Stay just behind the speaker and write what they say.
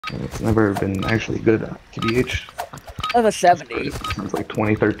It's never been actually good at TBH. I have a 70. Since like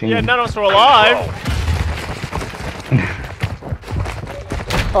 2013. Yeah, none of us were alive.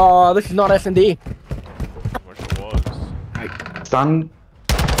 This is not S&D. Which it was. Stun.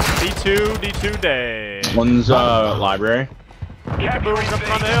 D2 day. One's library. Peekaboo's up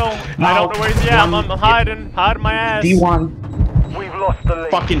on the hill. No, I don't know where he's at. I'm hiding my ass. D1. We've lost the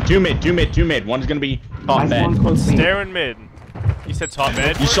lead. Fucking two mid. One's gonna be top bed. Staring mid. You said top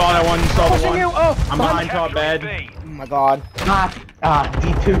bed. You saw that one. You saw the Pushing one. you. Oh, I'm behind top bed. Oh my god.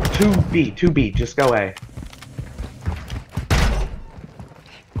 D2, 2B, 2B. Just go A.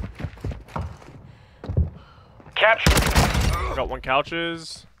 Capture. I got one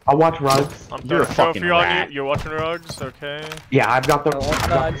couches. I'll watch rugs. I'm You're a throwing fucking trophy on rat. you. You're watching rugs, okay? Yeah, I've got the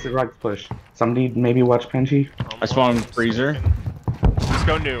rugs push. Somebody maybe watch Pinchy. I spawned in freezer. Just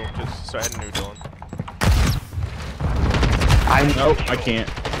go new. Just start heading new, Dylan. Nope, I can't.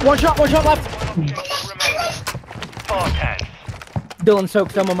 One shot left. Fast hands. Dylan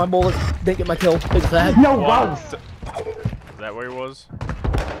soaked some of my bullets. Didn't get my kill. Big sad. No What? rugs. Is that where he was?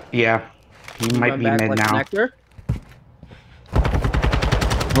 Yeah, he might be mid now. Connector.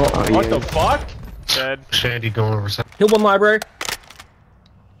 What the fuck? Dead. Shandy going over. Kill one library.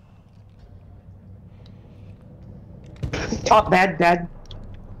 Top bed, dead.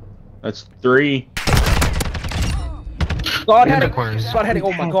 That's 3. God In had the it. corners. God had it.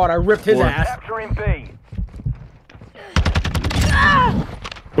 Oh my god, I ripped his ass. Capturing B.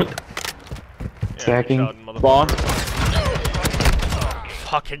 Stacking. Spawn.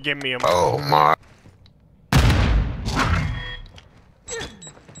 Fucking give me him. Oh my.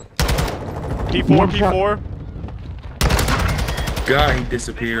 P4. God, he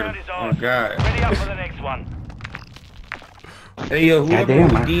disappeared. Oh God. Ready up for the next one. Hey yo, whoever Goddamn,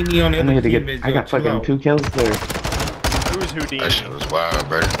 Houdini on the other team is I got fucking 2 kills there. Who's Houdini? That shit was wild,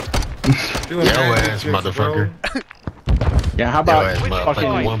 bro. Doing Yo magic ass tricks, motherfucker. Yeah, how Yo about ass fucking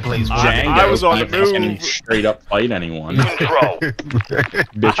motherfucker. One place. Django? I was on the can't move. straight up fight anyone. Control.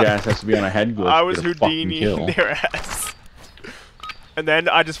 Bitch ass has to be on a head glitch. I was to get a fucking Houdini kill. in their ass. And then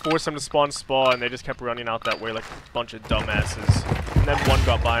I just forced them to spawn spa, and they just kept running out that way like a bunch of dumbasses. And then one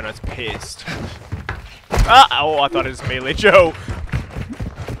got by, and I was pissed. Oh, I thought it was Melee Joe.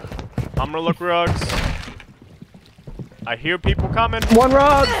 I'm gonna look rugs. I hear people coming. One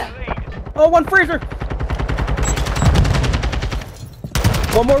rug. Oh, one freezer.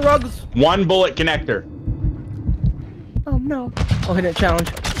 One more rugs. One bullet connector. Oh no. Oh, he didn't challenge.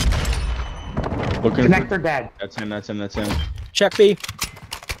 Looking Connector dead. That's him. Check B.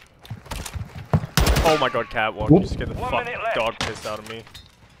 Oh my god, Catwalk. You scared the fucking dog piss out of me.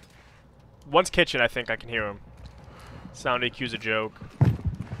 One's kitchen, I think I can hear him. Sound EQ's a joke.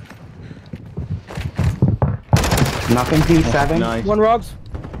 Nothing P7. Nice. One rugs.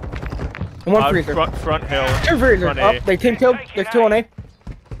 And one freezer. Front hill. 2 freezers. Front Oh, A. they team killed. There's 2 on A.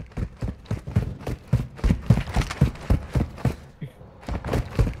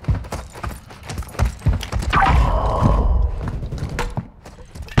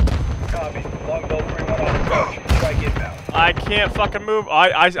 I can't fucking move.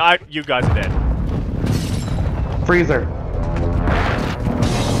 You guys are dead. Freezer.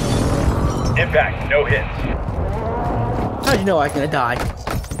 Impact. No hits. How'd you know I was gonna die?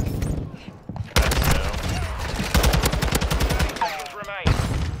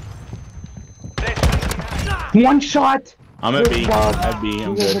 One shot. I'm at B. Good At B.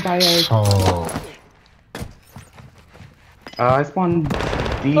 I'm Over good. by A. Oh. I spawned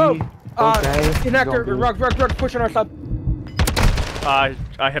D. Oh, Okay. connector. Rugs pushing our side. I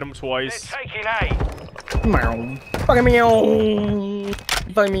hit him twice. Taking A. Meow. Fucking meow.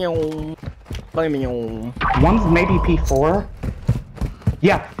 Fucking meow. Fucking meow. One's maybe P4.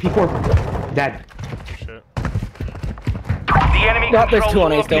 Yeah, P4. Dead. Shit. The enemy Yep, there's 2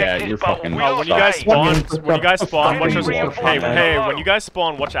 on A controls still. Yeah, you're fucking. When you guys spawn, watch us. Hey, when you guys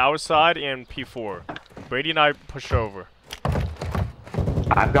spawn, watch our side and P4. Brady and I push over.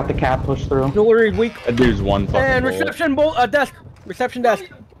 I've got the cap pushed through. Jewelry weak. That dude's one fucking And bullet. reception desk. Reception desk.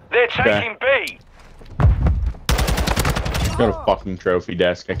 They're taking B. Got a fucking trophy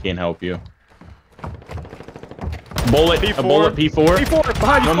desk. I can't help you. Bullet. P4. A bullet. P4. P4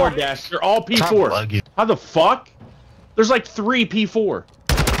 behind you. One more desk. They're all Stop P4. bugging. How the fuck? There's like 3 P4.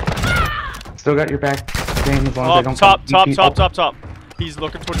 Still got your back. Game as long as I don't Top. He's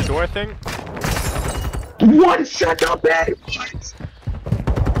looking toward the door, I think. One shot up A. I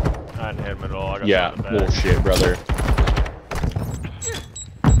didn't hit him at all. I got Yeah, shot in the back. bullshit, brother.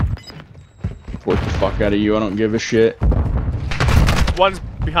 Work the fuck out of you. I don't give a shit. One's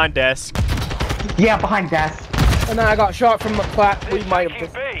behind desk. Yeah, behind desk. And then I got shot from the plat. We They're might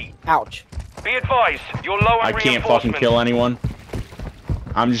have taking just. B. Ouch. Be advised, you're low on I can't fucking reinforcements. kill anyone.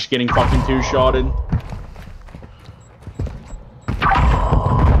 I'm just getting fucking two-shotted.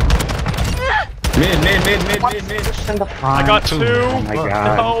 Mid. Pushed in the front. I got 2. Oh my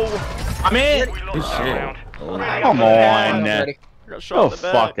god. No. I'm in! We Good lost that shit. round. Come on. Ready. I got shot Go in the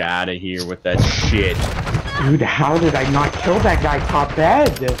back. fuck out of here with that shit. Dude, how did I not kill that guy top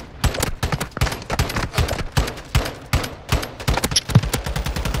bed?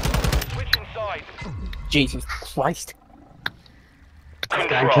 Switching sides. Jesus Christ. That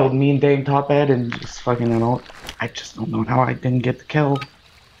guy killed me and Dane top bed and just fucking, you know, I just don't know how I didn't get the kill.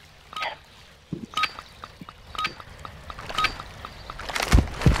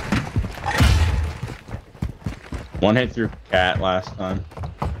 One hit through cat last time.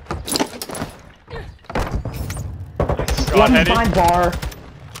 God, One Hetty. behind bar.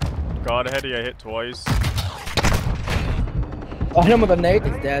 God, Hetty, I hit twice. I'll hit him with a nade.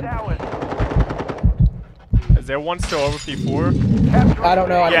 He's dead. Is there one still over P4? I don't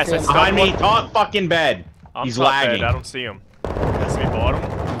know. I Yes, don't it's see him. Behind me, top fucking bed. I'm He's top lagging. bed. I don't see him. Is he bottom?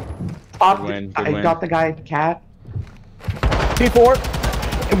 Up, win, good I win. got the guy cat.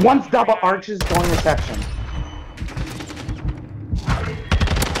 P4. One's double arches going reception.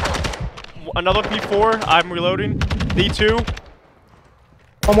 Another P4. I'm reloading. D2.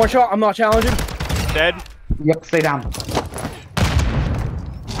 One more shot. I'm not challenging. Dead. Yep, stay down.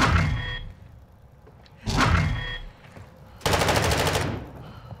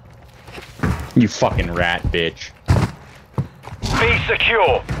 You fucking rat, bitch. Be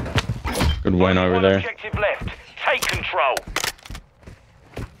secure. Good win over One there. objective left. Take control.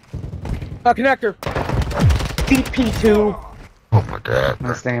 Connector. DP2. Oh my god.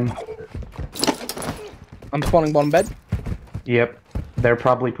 Nice name. I'm spawning bottom bed. Yep. They're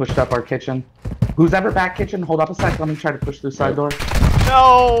probably pushed up our kitchen. Who's ever back kitchen? Hold up a sec. Let me try to push through side door.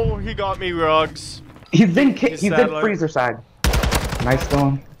 No, he got me, Rugs. He's in He's he's in satellite. freezer side. Nice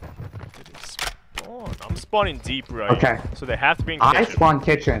Dylan. Did he spawn? I'm spawning deep, right? Okay. So they have to be in I kitchen. spawn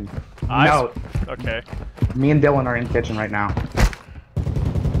kitchen. I No, Okay. me and Dylan are in kitchen right now.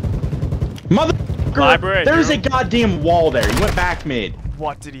 Motherfucker! Library, There's a hero. goddamn wall there. He went back mid.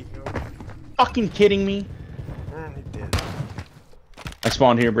 What did he do? Fucking kidding me? He did. I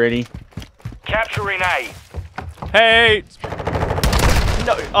spawned here, Brady. Capturing A. Hey!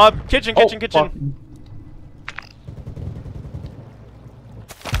 No, kitchen. Fuck.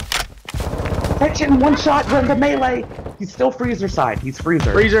 Kitchen, one shot, run the melee. He's still freezer side. He's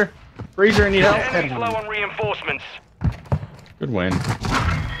freezer. Freezer. Freezer, I need help. Enemy's low on reinforcements. Good win.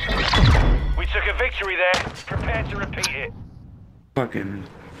 We took a victory there. Prepare to repeat it. Fucking.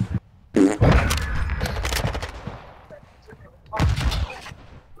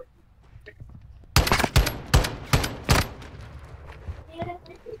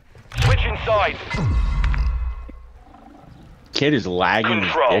 Switching sides. Kid is lagging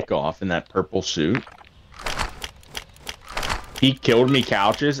his Control. dick off in that purple suit. He killed me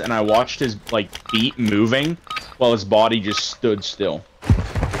couches, and I watched his like feet moving while his body just stood still.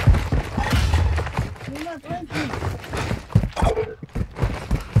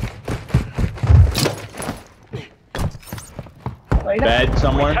 Bed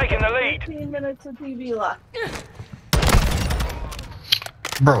somewhere. Taking the lead. 15 minutes of TV left.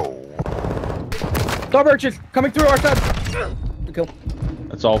 Bro. Dog arches coming through our side. Good kill.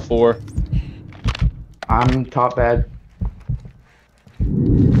 That's all four. I'm top bed.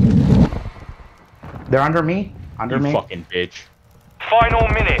 They're under me. Under You me. fucking bitch. Final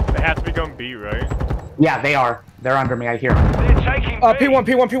minute. They have to be going B, right? Yeah, they are. They're under me. I hear them. They're taking B.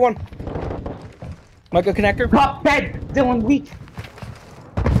 P1. Micro connector. Top bed. Dylan weak.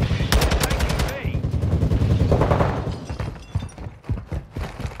 Taking B.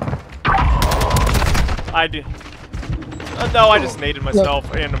 I did. No, I just naded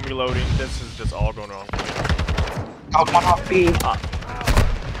myself and I'm reloading. This is just all going wrong. Got one off B. They're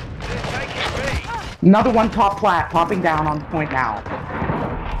taking B. Another one top flat. Popping down on point now.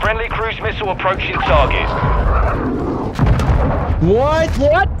 Friendly cruise missile approaching target. What?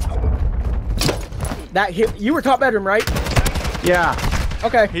 That hit. You were top bedroom, right? Yeah.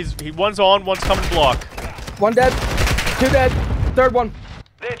 Okay. One's on, one's coming block. One dead. Two dead. Third one.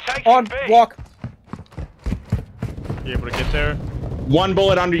 They're taking On. B. Walk. You able to get there? One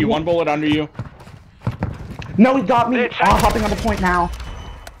bullet under you. One bullet under you. No, he got me. They're taking- Hopping on the point now.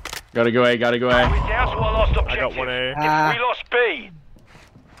 Gotta go A. Gotta go A. We're down to our last I objective. got 1A. Ah. We lost B.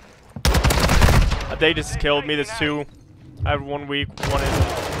 They just killed me. There's two. I have 1 weak, one in.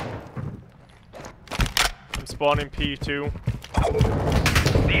 I'm spawning P2.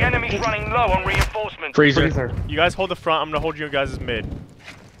 The enemy's running low on reinforcements. Freezer. Freezer. You guys hold the front. I'm gonna hold you guys as mid.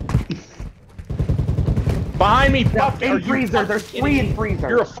 Behind me, fuck. In freezer. There's 3 in freezer.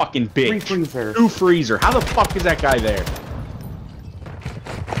 You're a fucking 3 bitch. freezer. 2 freezer. How the fuck is that guy there?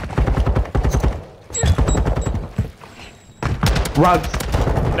 Rugs.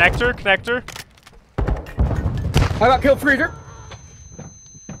 Connector. I got killed freezer.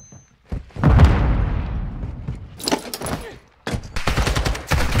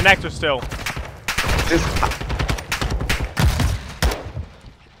 Connector still. Just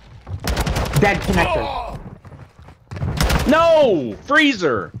dead connector. No!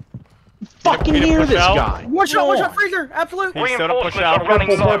 Freezer! Fucking Need to hear push this out? guy. One shot freezer. Absolute. He's still to push Reinforcements out. are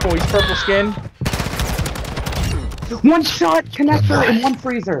running low. Purple, he's purple skin. 1 shot connector and 1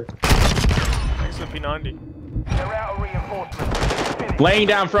 freezer. Thanks to P90. They're out of reinforcements. Finish. Laying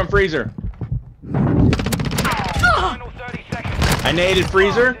down front freezer. Final 30 seconds. I naded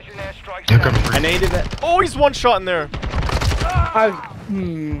freezer. Precision airstrikes Took him down. free. I naded that. Oh, he's one shot in there.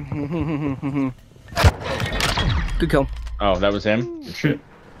 Good kill. Oh, that was him?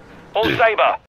 All Saber.